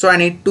 So I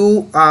need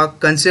to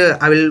consider,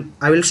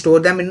 I will store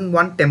them in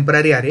one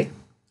temporary array.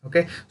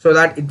 Okay, so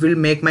that it will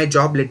make my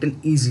job little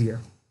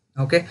easier.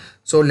 Okay,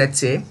 so let's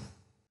say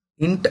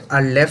int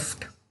a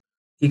left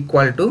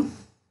equal to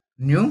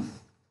new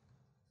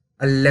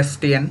a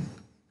left n,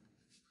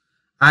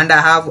 and I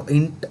have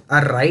int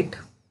a right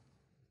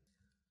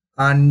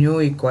a new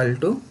equal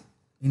to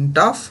int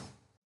of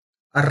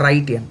a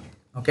right n.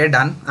 Okay,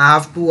 done. I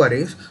have two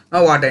arrays.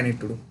 Now what I need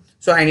to do?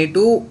 So I need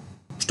to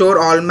store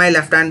all my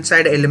left hand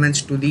side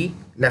elements to the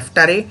left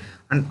array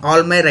and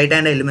all my right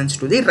hand elements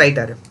to the right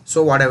array.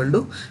 So what I will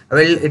do? I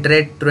will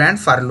iterate through and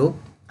for loop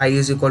I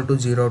is equal to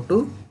 0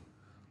 to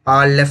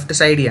left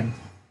side n.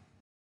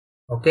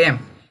 Okay,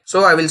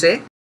 so I will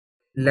say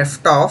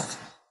left of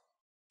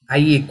I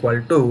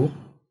equal to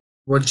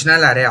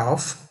original array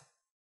of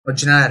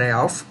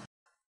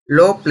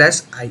low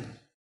plus I.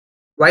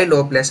 Why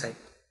low plus I?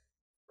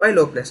 Why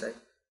low plus I?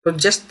 So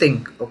just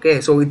think.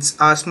 Okay, so it's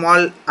a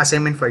small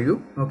assignment for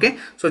you. Okay,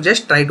 so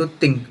just try to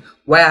think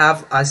why I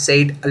have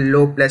said a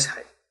low plus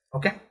high.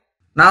 Okay,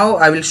 now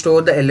I will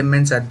store the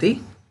elements at the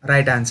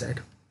right hand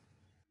side,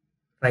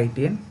 right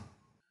in.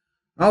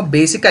 Now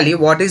basically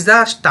what is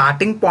the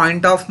starting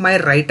point of my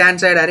right hand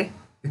side array?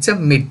 It's a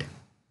mid,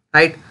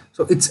 right?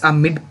 So it's a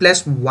mid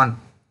plus 1.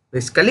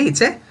 Basically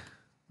it's a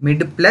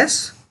mid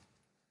plus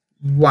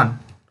 1.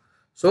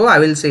 So I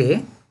will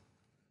say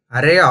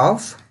array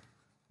of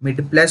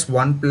mid plus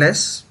 1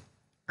 plus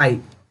I.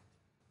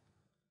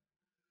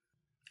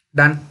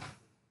 Done.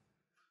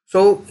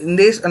 So in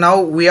this,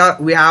 now we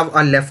have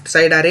a left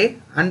side array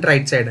and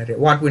right side array.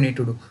 What we need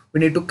to do?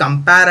 We need to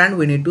compare and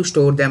we need to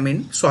store them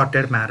in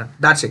sorted manner.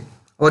 That's it.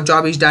 Our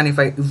job is done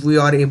if we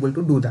are able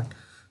to do that.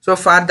 So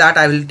for that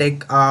I will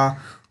take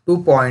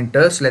two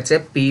pointers, let's say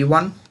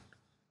p1,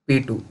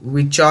 p2,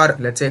 which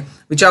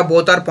are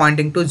both are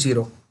pointing to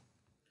 0.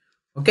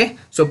 Okay,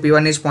 so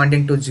p1 is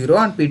pointing to 0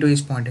 and p2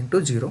 is pointing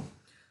to 0.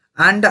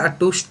 And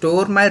to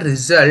store my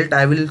result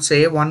I will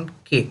say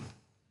 1k.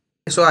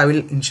 So I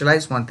will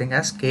initialize one thing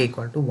as k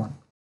equal to 1.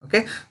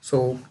 Okay,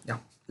 so yeah,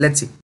 let's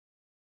see.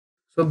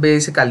 So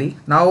basically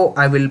now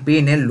I will be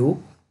in a loop.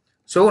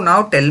 So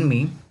now tell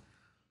me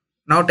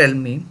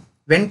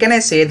when can I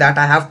say that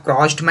I have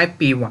crossed my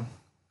p1?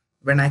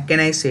 When can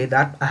I say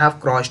that I have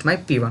crossed my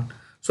p1?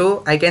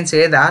 So I can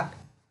say that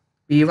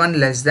p1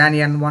 less than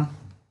n1.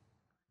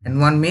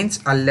 n1 means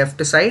a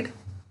left side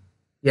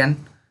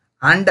n,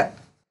 and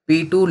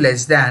p2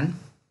 less than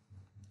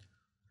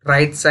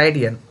right side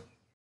n.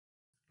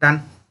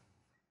 Done.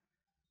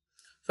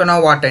 So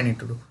now what I need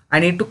to do? I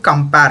need to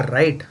compare,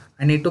 right?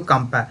 I need to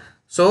compare.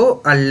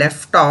 So a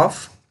left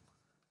of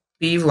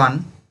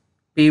p1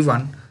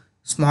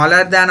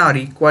 smaller than or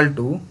equal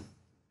to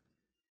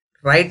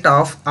right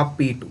of a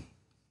p2.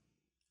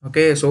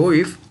 Okay, so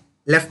if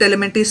left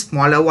element is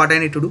smaller, what I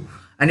need to do?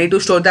 I need to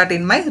store that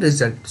in my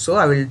result. So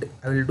I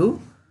will do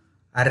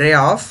array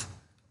of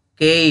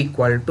k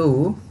equal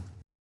to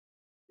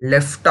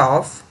left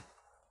of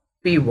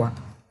p1.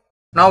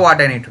 Now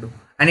what I need to do?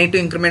 I need to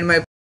increment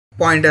my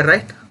pointer,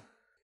 right?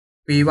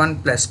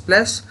 p1 plus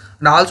plus,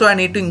 and also I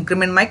need to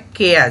increment my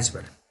k as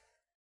well.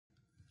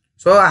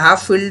 So I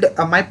have filled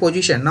my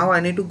position. Now I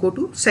need to go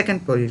to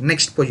second position,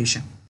 next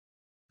position.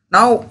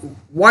 Now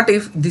what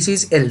if this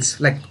is else?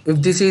 Like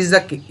if this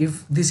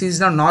is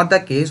not the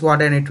case,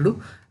 what I need to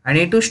do? I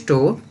need to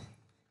store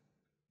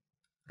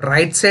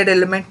right side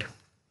element,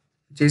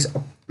 which is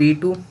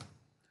p2,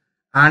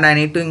 and I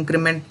need to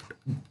increment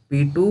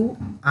p2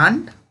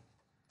 and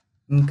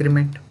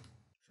increment.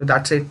 So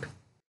that's it.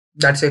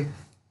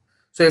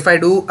 So if I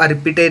do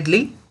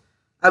repeatedly,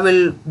 I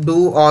will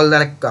do all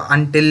the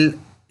until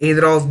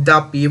either of the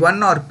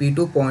p1 or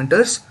p2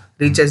 pointers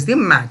reaches the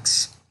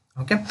max.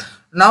 Okay,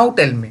 now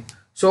tell me,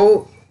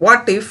 so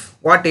what if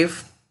I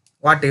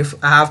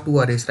have two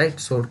arrays, right?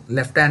 So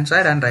left hand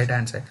side and right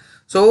hand side.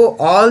 So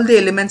all the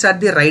elements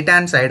at the right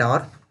hand side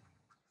are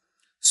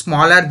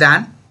smaller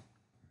than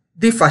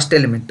the first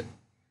element.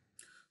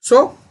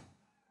 So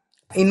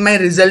in my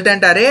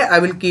resultant array, I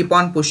will keep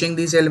on pushing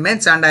these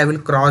elements and I will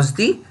cross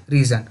the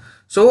region.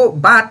 So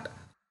but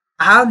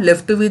I have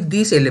left with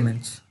these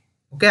elements.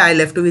 Okay, I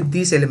left with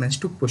these elements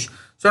to push.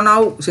 So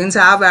now since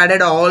I have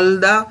added all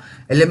the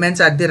elements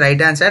at the right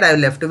hand side, I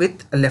left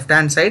with left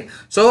hand side.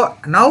 So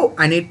now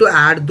I need to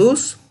add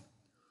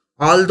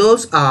all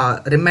those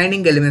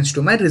remaining elements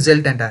to my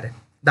resultant array.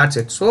 That's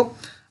it. So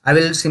I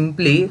will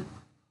simply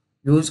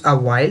use a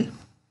while.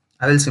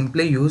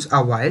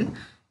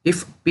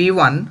 If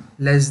p1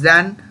 less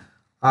than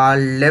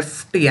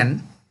left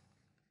n,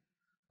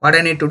 what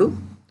I need to do?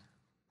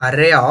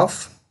 Array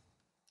of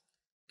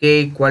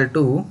k equal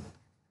to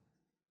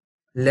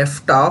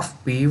left of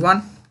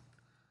p1,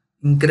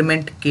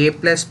 increment k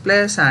plus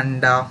plus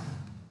and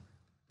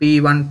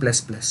p1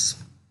 plus plus.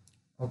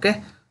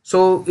 Okay,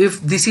 so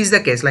if this is the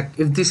case,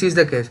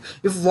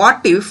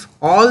 what if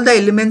all the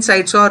element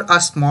sides are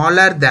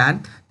smaller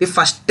than the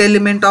first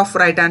element of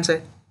right hand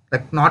side?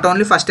 Like not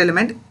only first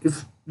element,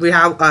 if we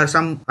have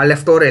some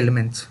leftover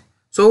elements,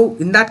 so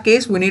in that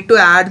case we need to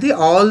add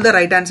all the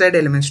right hand side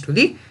elements to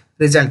the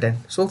resultant.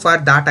 So for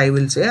that I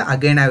will say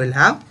again, I will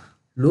have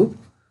loop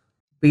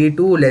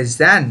p2 less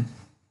than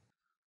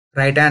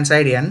right hand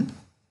side n,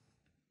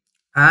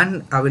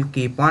 and I will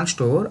keep on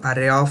store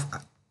array of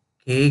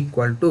k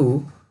equal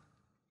to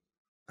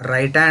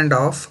right hand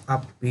of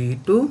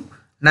p2,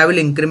 and I will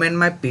increment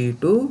my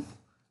p2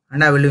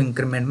 and I will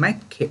increment my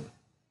k.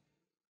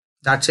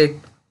 That's it,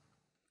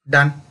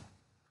 done.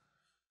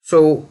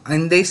 So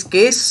in this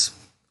case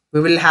we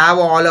will have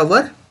all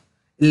our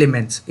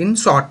elements in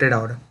sorted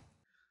order.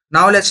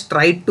 Now let's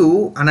try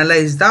to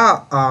analyze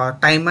the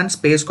time and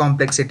space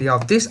complexity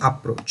of this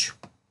approach.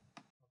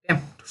 Okay,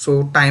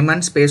 so time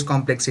and space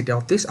complexity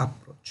of this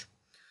approach.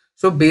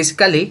 So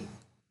basically,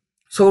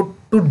 so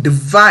to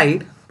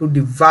divide,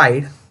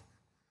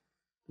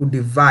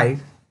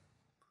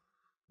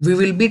 we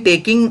will be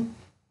taking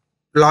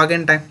log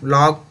n time,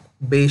 log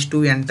base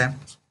 2 n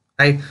times,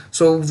 right?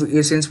 So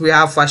since we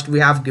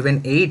have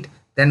given 8,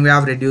 then we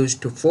have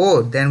reduced to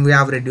 4, then we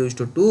have reduced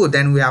to 2,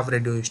 then we have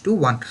reduced to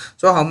 1.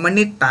 So how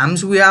many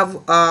times we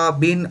have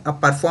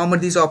performed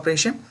this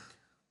operation?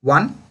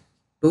 1,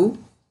 2,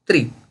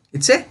 3.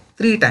 It's a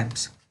 3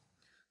 times.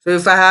 So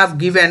if I have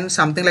given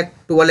something like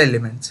 12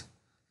 elements,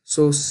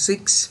 so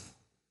 6,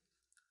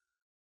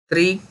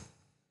 3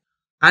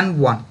 and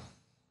 1,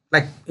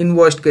 like in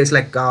worst case,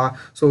 like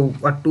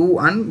 2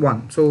 and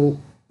 1, so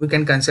we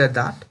can consider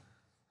that.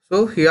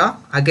 So here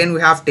again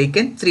we have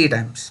taken 3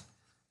 times,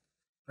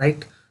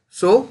 right?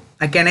 So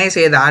can I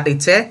say that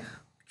it's a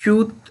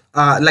q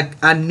like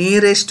a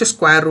nearest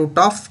square root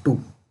of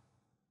 2.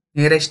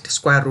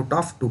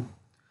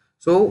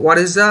 So what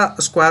is the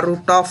square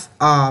root of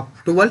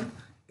 12?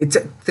 It's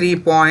a 3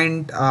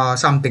 point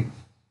something,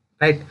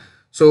 right?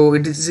 So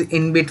it is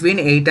in between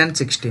 8 and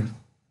 16.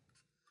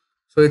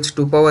 So it's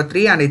 2 power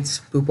 3 and it's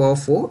 2 power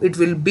 4. It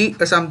will be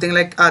something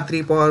like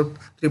 3 power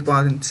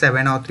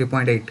 3.7 or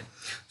 3.8.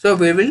 So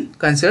we will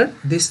consider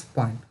this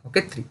point,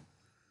 okay, 3.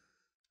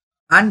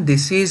 And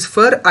this is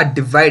for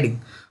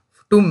dividing.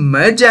 To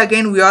merge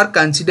again, we are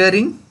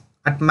considering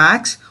at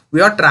max,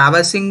 we are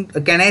traversing,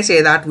 can I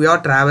say that we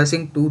are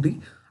traversing to the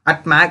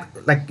at max,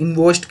 like in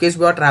worst case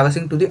we are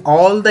traversing to the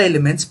all the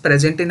elements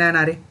present in an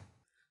array.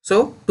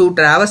 So to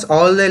traverse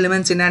all the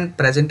elements in and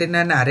present in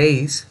an array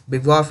is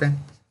big O of n.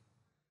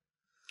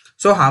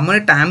 So how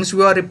many times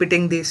we are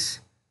repeating this?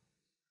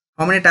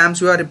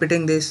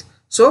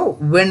 So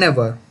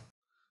whenever,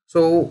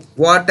 so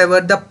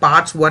whatever the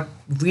parts what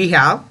we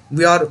have,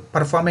 we are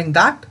performing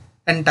that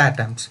entire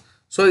times.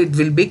 So it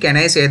will be, can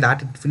I say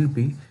that it will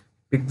be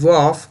big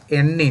O of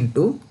n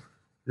into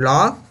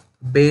log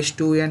base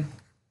 2n.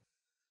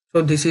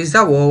 So this is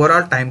the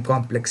overall time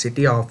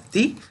complexity of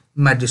the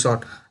merge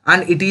sort,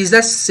 and it is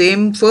the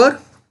same for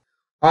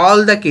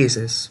all the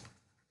cases.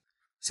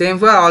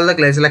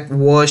 Like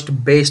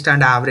worst, best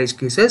and average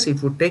cases,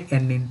 it would take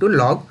n into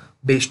log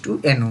base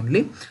 2n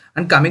only.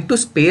 And coming to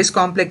space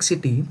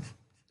complexity,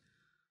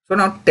 So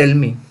now tell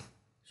me.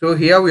 So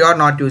here we are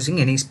not using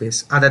any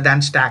space other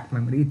than stack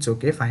memory. It's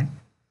okay, fine.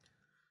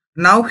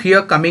 Now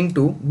here coming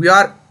to, we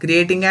are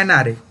creating an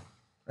array,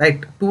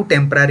 right? Two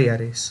temporary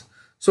arrays.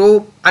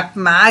 So at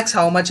max,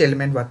 how much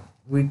element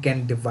we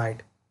can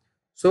divide?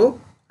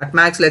 So at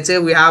max, let's say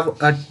we have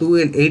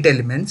 8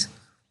 elements.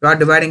 We are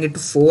dividing it to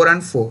 4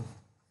 and 4.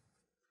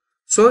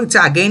 So it's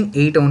again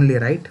 8 only,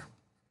 right?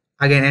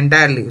 Again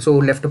entirely. So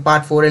left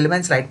part 4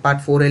 elements, right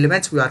part 4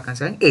 elements, we are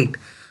considering 8.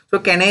 So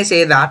can I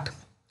say that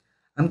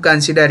I'm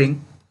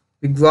considering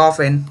big O of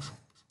n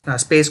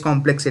space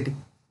complexity?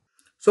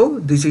 So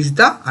this is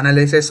the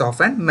analysis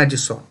of an merge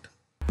sort.